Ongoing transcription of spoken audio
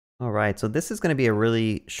All right, so this is going to be a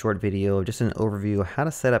really short video, just an overview of how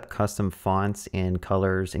to set up custom fonts and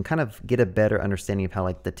colors and kind of get a better understanding of how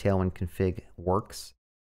like the Tailwind config works.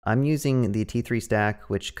 I'm using the T3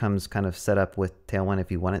 stack, which comes kind of set up with Tailwind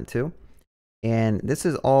if you want it to. And this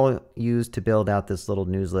is all used to build out this little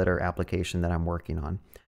newsletter application that I'm working on.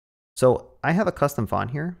 So I have a custom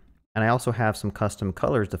font here, and I also have some custom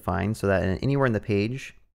colors defined so that anywhere in the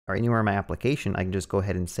page or anywhere in my application, I can just go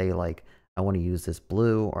ahead and say like, I want to use this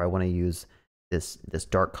blue, or I want to use this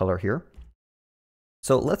dark color here.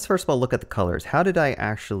 So let's first of all look at the colors. How did I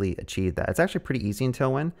actually achieve that? It's actually pretty easy in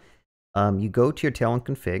Tailwind. You go to your Tailwind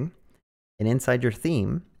config, and inside your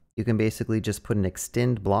theme, you can basically just put an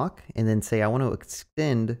extend block and then say, I want to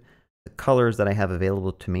extend the colors that I have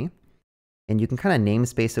available to me. And you can kind of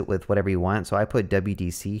namespace it with whatever you want. So I put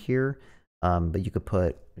WDC here, but you could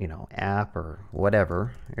put, app or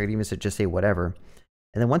whatever, or even just say whatever.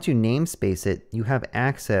 And then once you namespace it, you have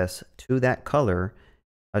access to that color,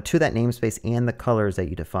 to that namespace and the colors that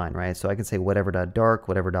you define, right? So I can say whatever.dark,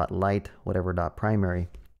 whatever.light, whatever.primary.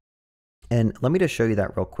 And let me just show you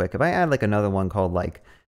that real quick. If I add like another one called like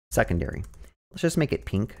secondary, let's just make it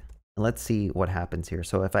pink. And let's see what happens here.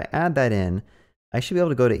 So if I add that in, I should be able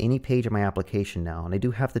to go to any page of my application now. And I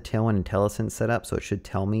do have the Tailwind IntelliSense set up, so it should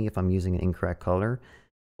tell me if I'm using an incorrect color.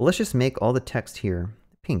 But let's just make all the text here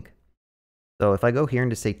pink. So if I go here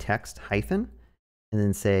and just say text hyphen, and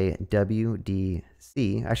then say WDC,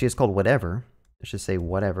 actually it's called whatever. Let's just say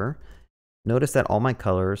whatever. Notice that all my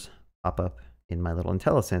colors pop up in my little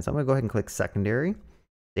IntelliSense. I'm gonna go ahead and click secondary,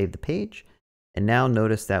 save the page, and now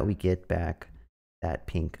notice that we get back that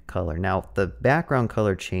pink color. Now the background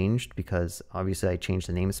color changed because obviously I changed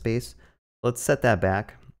the namespace. Let's set that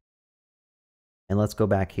back, and let's go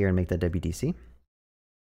back here and make that WDC.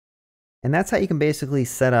 And that's how you can basically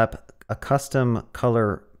set up a custom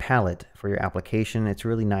color palette for your application. It's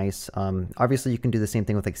really nice. Obviously, you can do the same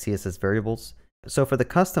thing with like CSS variables. So for the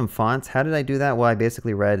custom fonts, how did I do that? Well, I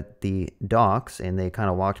basically read the docs and they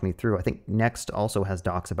kind of walked me through. I think Next also has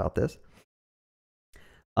docs about this.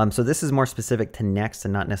 So this is more specific to Next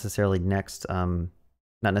and not necessarily Next, not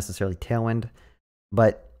necessarily Tailwind.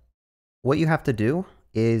 But what you have to do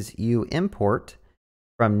is you import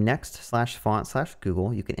from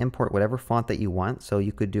next/font/Google, you can import whatever font that you want. So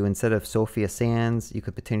you could do, instead of Sophia Sans, you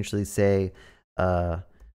could potentially say, I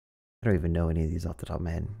don't even know any of these off the top of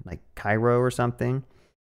my head, like Cairo or something.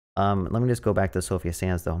 Let me just go back to Sophia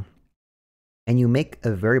Sans though. And you make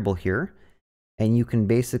a variable here, and you can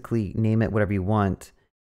basically name it whatever you want.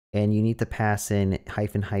 And you need to pass in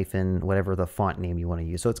hyphen, whatever the font name you want to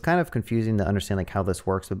use. So it's kind of confusing to understand like how this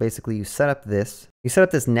works, but basically you set up this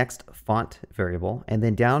next font variable, and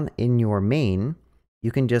then down in your main,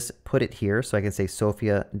 you can just put it here. So I can say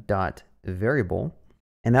Sophia.variable,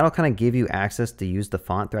 and that'll kind of give you access to use the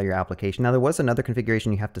font throughout your application. Now there was another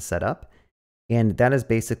configuration you have to set up, and that is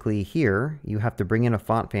basically here, you have to bring in a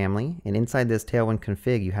font family, and inside this Tailwind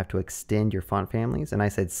config, you have to extend your font families. And I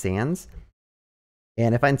said sans.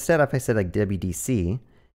 And if I said like WDC, so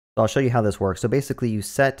I'll show you how this works. So basically you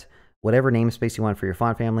set whatever namespace you want for your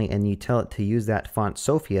font family, and you tell it to use that font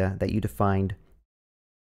Sophia that you defined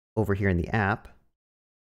over here in the app.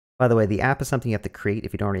 By the way, the app is something you have to create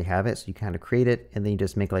if you don't already have it. So you kind of create it, and then you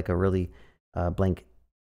just make like a really blank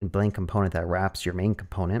component that wraps your main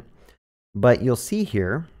component. But you'll see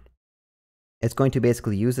here, it's going to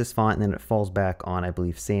basically use this font, and then it falls back on, I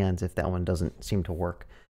believe, sans if that one doesn't seem to work.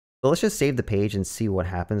 So let's just save the page and see what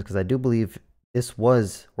happens, because I do believe this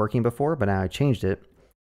was working before, but now I changed it.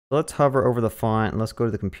 So let's hover over the font, and let's go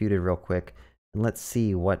to the computed real quick, and let's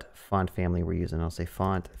see what font family we're using. I'll say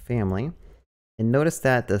font family, and notice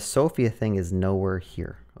that the Sophia thing is nowhere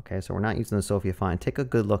here. Okay, so we're not using the Sophia font. Take a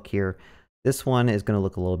good look here. This one is going to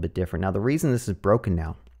look a little bit different. Now the reason this is broken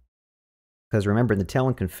now, because remember in the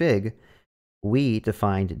Tailwind config, we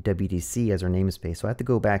defined WDC as our namespace. So I have to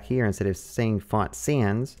go back here, instead of saying font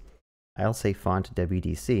sans, I'll say font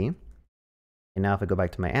WDC. And now if I go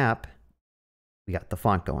back to my app, we got the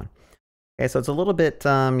font going. Okay, so it's a little bit,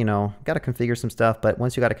 got to configure some stuff, but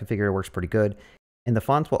once you got it configured, it works pretty good. And the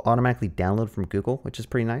fonts will automatically download from Google, which is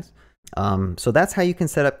pretty nice. So that's how you can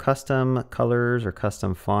set up custom colors or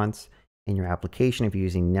custom fonts in your application if you're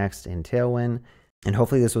using Next and Tailwind. And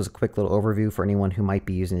hopefully this was a quick little overview for anyone who might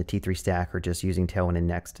be using the T3 stack or just using Tailwind and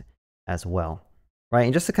Next as well. Right,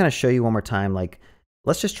 and just to kind of show you one more time, like,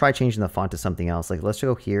 let's just try changing the font to something else. Like, let's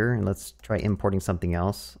go here and let's try importing something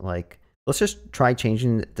else. Like, let's just try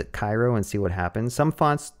changing the Cairo and see what happens. Some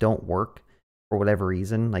fonts don't work for whatever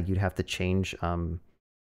reason. Like, you'd have to change some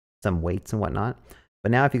weights and whatnot.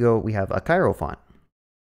 But now if you go, we have a Cairo font.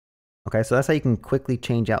 Okay, so that's how you can quickly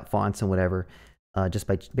change out fonts and whatever. just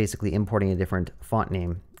by basically importing a different font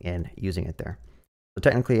name and using it there. So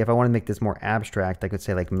technically, if I want to make this more abstract, I could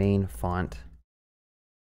say like main font,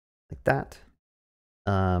 like that.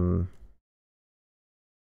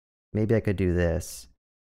 Maybe I could do this,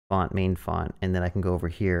 font, main font, and then I can go over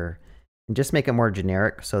here and just make it more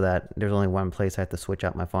generic so that there's only one place I have to switch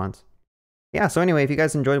out my fonts. Yeah, so anyway, if you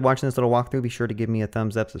guys enjoyed watching this little walkthrough, be sure to give me a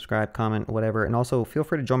thumbs up, subscribe, comment, whatever. And also feel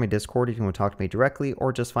free to join my Discord if you want to talk to me directly,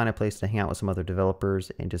 or just find a place to hang out with some other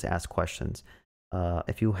developers and just ask questions.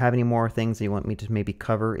 If you have any more things that you want me to maybe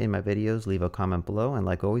cover in my videos, leave a comment below. And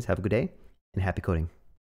like always, have a good day and happy coding.